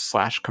 years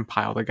 /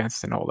 compiled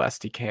against an old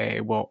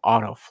SDK, will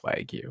auto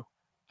flag you.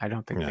 I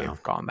don't think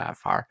they've gone that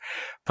far.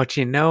 But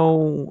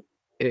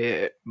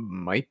it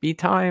might be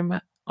time.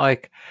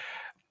 Like,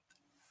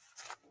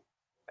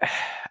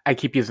 I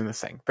keep using this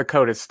thing. The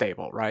code is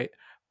stable, right?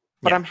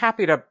 But I'm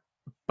happy to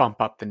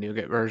bump up the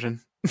NuGet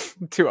version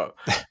to a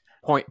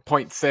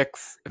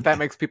 0.6. If that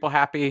makes people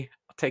happy,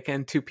 I'll take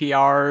in 2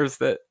 PRs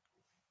that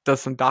does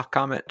some doc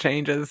comment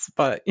changes,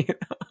 but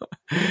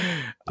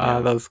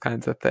those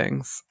kinds of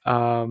things.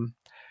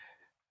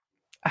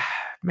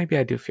 Maybe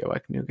I do feel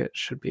like NuGet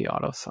should be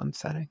auto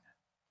sunsetting.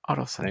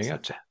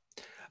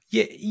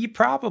 Yeah, you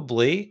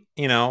probably,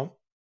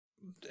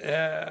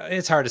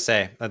 it's hard to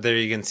say. There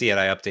you can see it.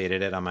 I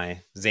updated it on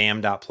my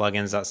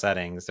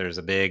zam.plugins.settings. There's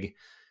a big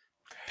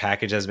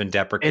package has been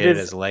deprecated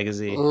as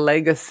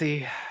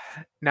legacy.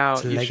 Now,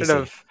 should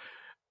have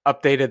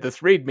updated this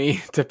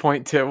README to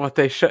point to what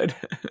they should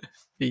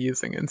be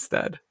using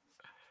instead.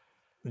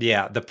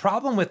 Yeah, the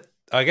problem with...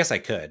 I guess I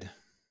could.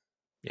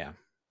 Yeah.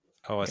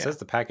 Oh, it says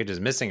the package is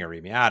missing a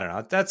README. I don't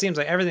know. That seems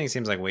like... Everything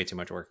seems like way too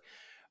much work.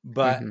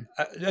 But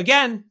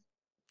again,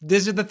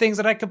 these are the things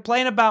that I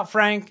complain about,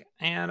 Frank,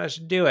 and I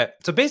should do it.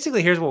 So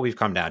basically, here's what we've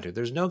come down to.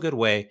 There's no good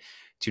way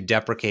to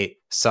deprecate,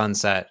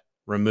 sunset,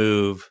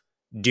 remove,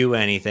 do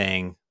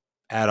anything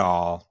at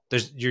all.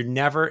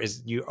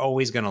 You're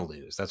always going to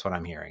lose. That's what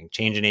I'm hearing.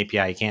 Change an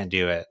API, you can't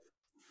do it.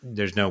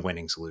 There's no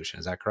winning solution.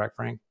 Is that correct,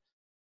 Frank?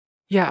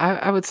 Yeah,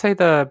 I would say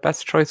the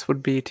best choice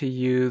would be to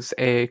use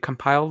a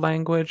compiled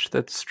language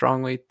that's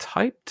strongly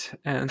typed,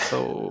 and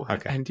so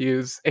and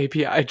use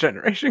API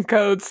generation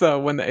code. So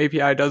when the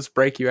API does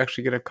break, you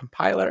actually get a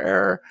compiler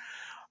error.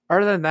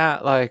 Other than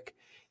that,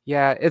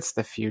 it's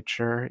the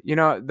future. You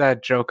know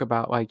that joke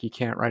about you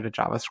can't write a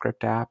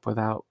JavaScript app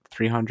without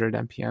 300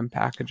 npm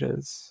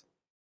packages.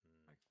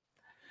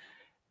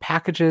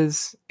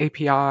 Packages,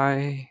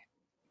 API,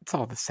 it's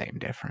all the same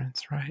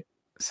difference, right?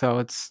 So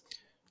it's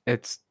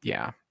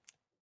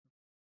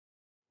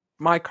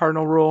my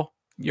cardinal rule,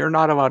 you're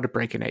not allowed to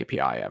break an API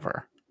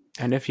ever.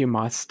 And if you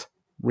must,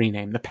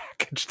 rename the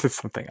package to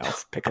something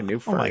else. Pick a new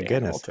furry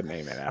animal to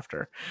name it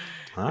after.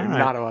 You're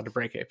not allowed to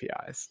break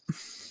APIs.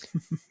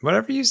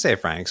 Whatever you say,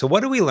 Frank. So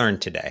what did we learn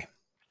today?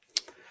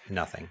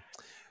 Nothing.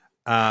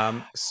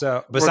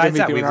 So besides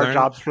that, we've learned our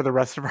jobs for the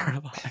rest of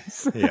our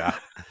lives. Yeah.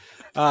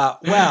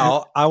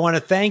 Well, I want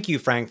to thank you,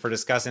 Frank, for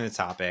discussing the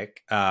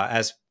topic.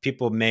 As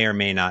people may or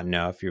may not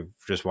know, if you're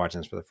just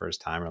watching this for the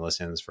first time or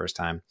listening to this first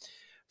time,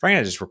 Frank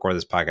and I just record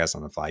this podcast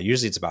on the fly.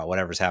 Usually it's about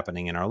whatever's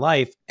happening in our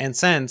life. And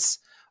since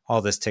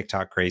all this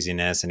TikTok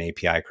craziness and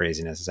API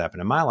craziness has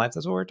happened in my life,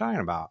 that's what we're talking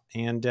about.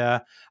 And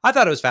I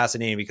thought it was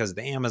fascinating because of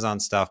the Amazon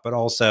stuff, but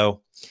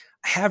also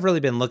I have really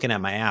been looking at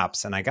my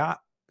apps, and I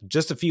got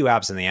just a few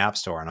apps in the App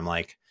Store. And I'm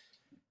like,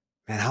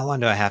 man, how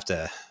long do I have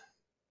to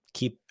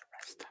keep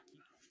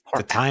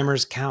the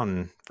timers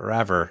counting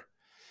forever?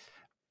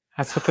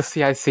 That's what the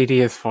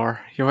CI/CD is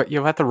for.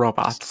 You let the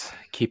robots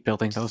keep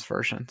building those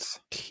versions.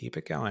 Keep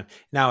it going.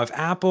 Now, if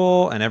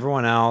Apple and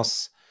everyone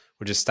else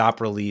would just stop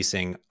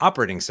releasing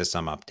operating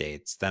system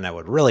updates, then I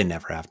would really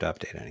never have to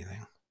update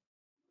anything.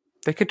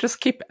 They could just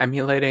keep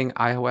emulating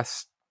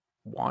iOS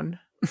 1.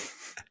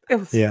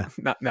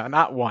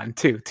 Not 1,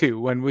 2,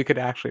 when we could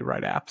actually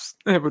write apps.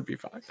 It would be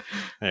fine.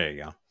 There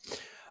you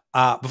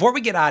go. Before we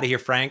get out of here,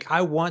 Frank,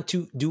 I want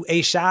to do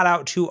a shout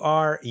out to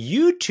our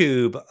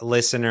YouTube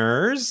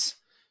listeners.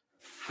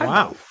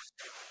 Wow.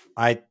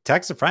 I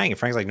texted Frank, and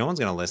Frank's like, no one's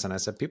going to listen. I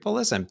said, people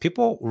listen.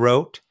 People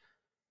wrote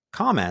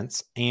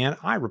comments, and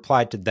I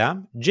replied to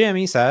them.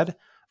 Jimmy said,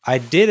 I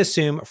did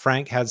assume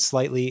Frank had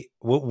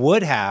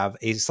would have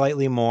a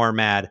slightly more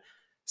mad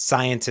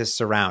scientist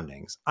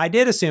surroundings. I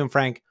did assume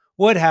Frank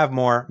would have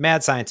more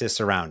mad scientist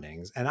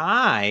surroundings. And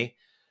I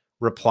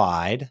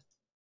replied,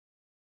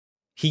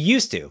 he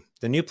used to.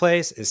 The new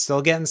place is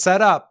still getting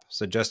set up,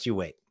 so just you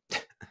wait.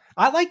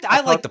 I like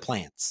the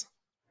plants.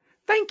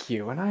 Thank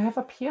you. And I have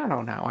a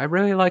piano now. I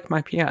really like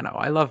my piano.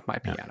 I love my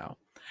piano.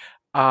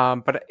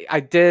 But I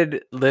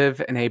did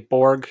live in a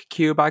Borg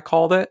cube, I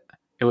called it.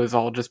 It was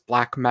all just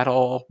black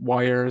metal,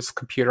 wires,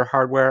 computer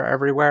hardware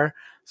everywhere.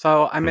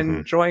 So I'm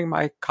enjoying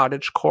my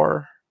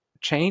cottagecore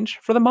change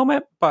for the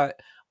moment, but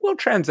we'll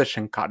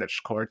transition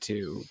cottagecore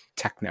to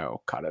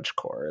techno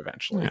cottagecore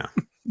eventually.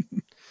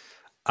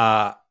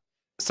 Yeah.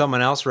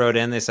 Someone else wrote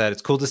in, they said,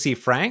 it's cool to see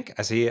Frank.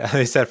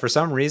 They said, for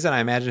some reason,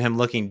 I imagine him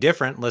looking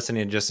different,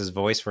 listening to just his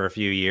voice for a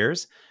few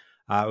years.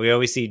 We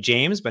always see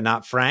James, but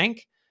not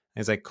Frank.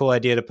 It's like, cool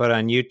idea to put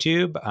on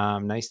YouTube.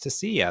 Nice to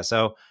see you.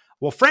 So,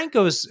 well, Frank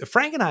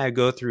and I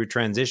go through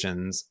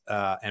transitions,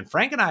 and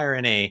Frank and I are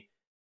in a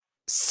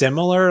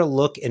similar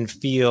look and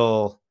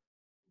feel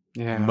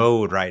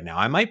mode right now.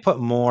 I might put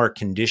more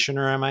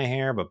conditioner on my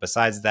hair, but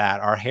besides that,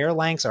 our hair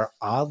lengths are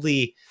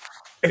oddly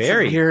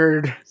very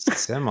weird,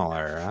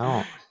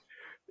 similar.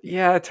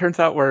 Yeah, it turns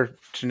out we're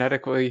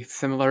genetically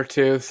similar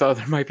too, so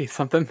there might be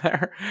something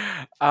there.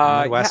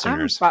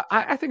 Midwesterners. Yeah,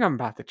 I think I'm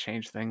about to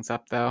change things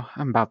up, though.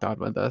 I'm about done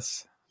with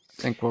this.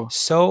 I think we'll.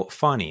 So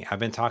funny. I've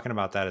been talking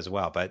about that as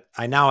well, but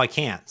I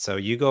can't. So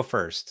you go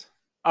first.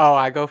 Oh,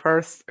 I go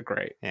first.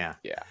 Great. Yeah.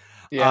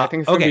 I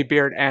think it's gonna be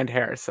beard and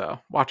hair. So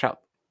watch out,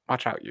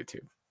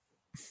 YouTube.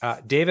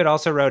 David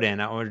also wrote in.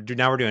 Now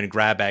we're doing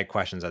grab bag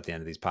questions at the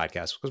end of these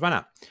podcasts because why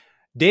not?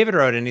 David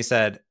wrote in. He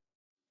said,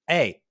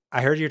 "Hey,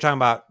 I heard you're talking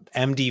about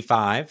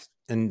MD5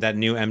 and that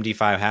new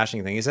MD5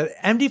 hashing thing." He said,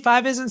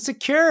 MD5 isn't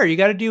secure. You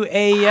got to do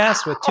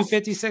AES with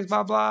 256,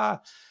 blah, blah.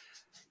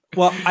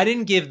 Well, I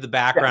didn't give the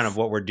background of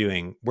what we're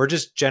doing. We're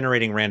just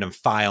generating random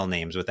file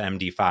names with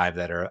MD5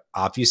 that are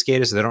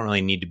obfuscated, so they don't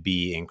really need to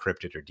be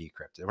encrypted or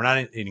decrypted. We're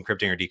not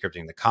encrypting or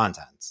decrypting the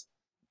contents.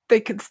 They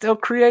could still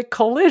create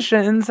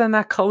collisions, and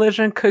that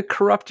collision could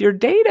corrupt your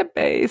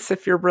database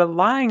if you're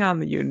relying on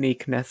the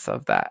uniqueness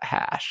of that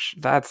hash.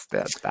 That's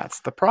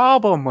the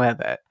problem with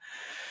it.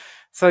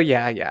 So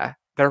yeah,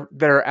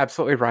 they're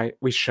absolutely right.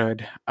 We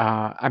should.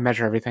 I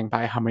measure everything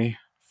by how many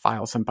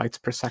files and bytes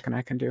per second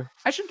I can do.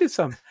 I should do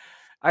some.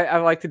 I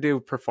like to do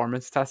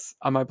performance tests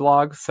on my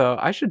blog, so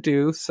I should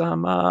do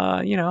some,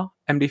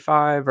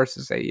 MD5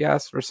 versus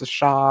AES versus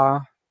SHA.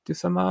 Do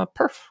some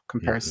perf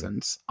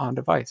comparisons on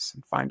device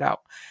and find out.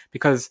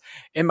 Because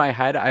in my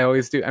head, I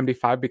always do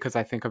MD5 because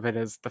I think of it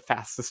as the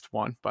fastest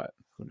one, but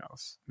who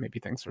knows? Maybe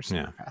things are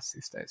super fast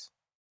these days.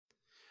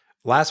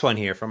 Last one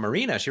here from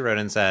Marina. She wrote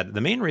and said, the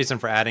main reason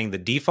for adding the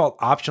default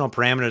optional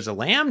parameters of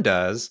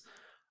lambdas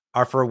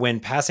are for when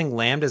passing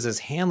lambdas as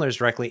handlers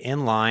directly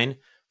in line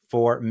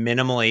for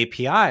minimal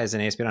APIs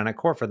in ASP.NET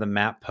Core for the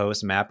map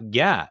post, map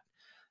get.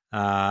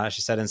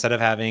 She said, instead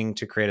of having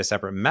to create a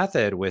separate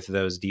method with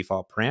those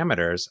default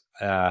parameters,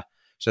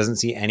 she doesn't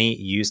see any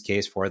use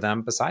case for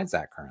them besides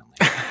that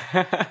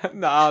currently.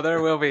 No,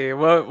 there will be.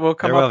 We'll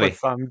come up with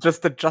some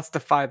just to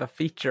justify the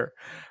feature.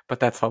 But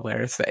that's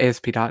hilarious. The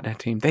ASP.NET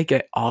team, they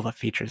get all the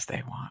features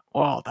they want.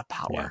 All the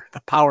power.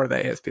 The power of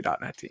the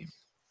ASP.NET team.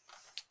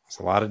 There's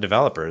a lot of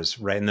developers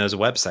writing those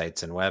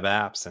websites and web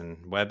apps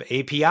and web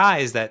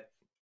APIs that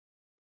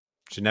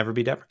should never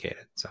be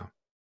deprecated. So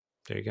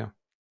there you go.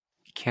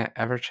 You can't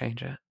ever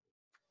change it.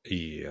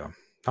 Yeah.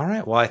 All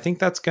right. Well, I think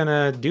that's going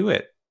to do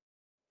it,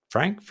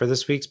 Frank, for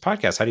this week's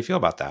podcast. How do you feel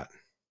about that?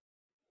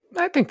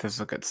 I think this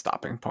is a good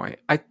stopping point.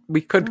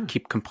 We could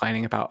keep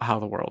complaining about how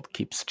the world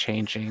keeps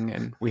changing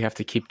and we have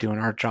to keep doing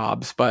our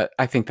jobs, but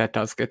I think that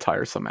does get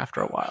tiresome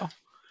after a while.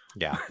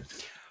 Yeah.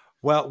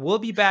 Well, we'll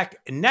be back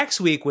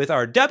next week with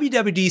our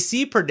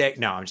WWDC predict.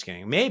 No, I'm just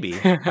kidding. Maybe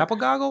Apple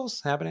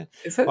goggles happening.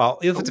 Well,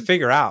 you'll have to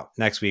figure out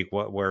next week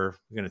what we're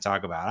going to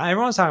talk about.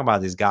 Everyone's talking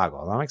about these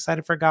goggles. I'm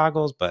excited for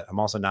goggles, but I'm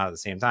also not at the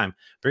same time.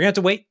 But you're going to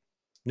have to wait.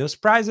 No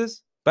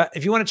surprises. But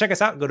if you want to check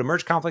us out, go to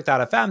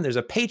mergeconflict.fm. There's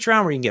a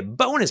Patreon where you can get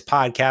bonus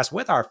podcasts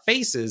with our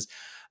faces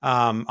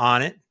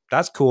on it.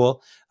 That's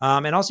cool.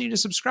 And also you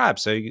just subscribe.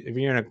 So if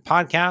you're in a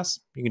podcast,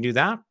 you can do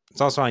that. It's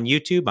also on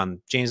YouTube,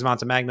 on James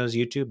Montemagno's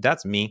YouTube.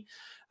 That's me.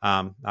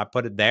 I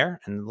put it there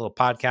and the little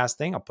podcast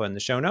thing I'll put in the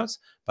show notes.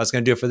 But that's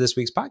going to do it for this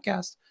week's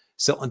podcast.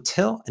 So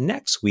until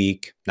next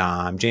week,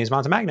 I'm James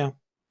Montemagno.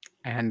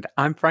 And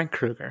I'm Frank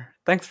Kruger.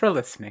 Thanks for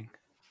listening.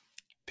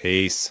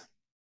 Peace.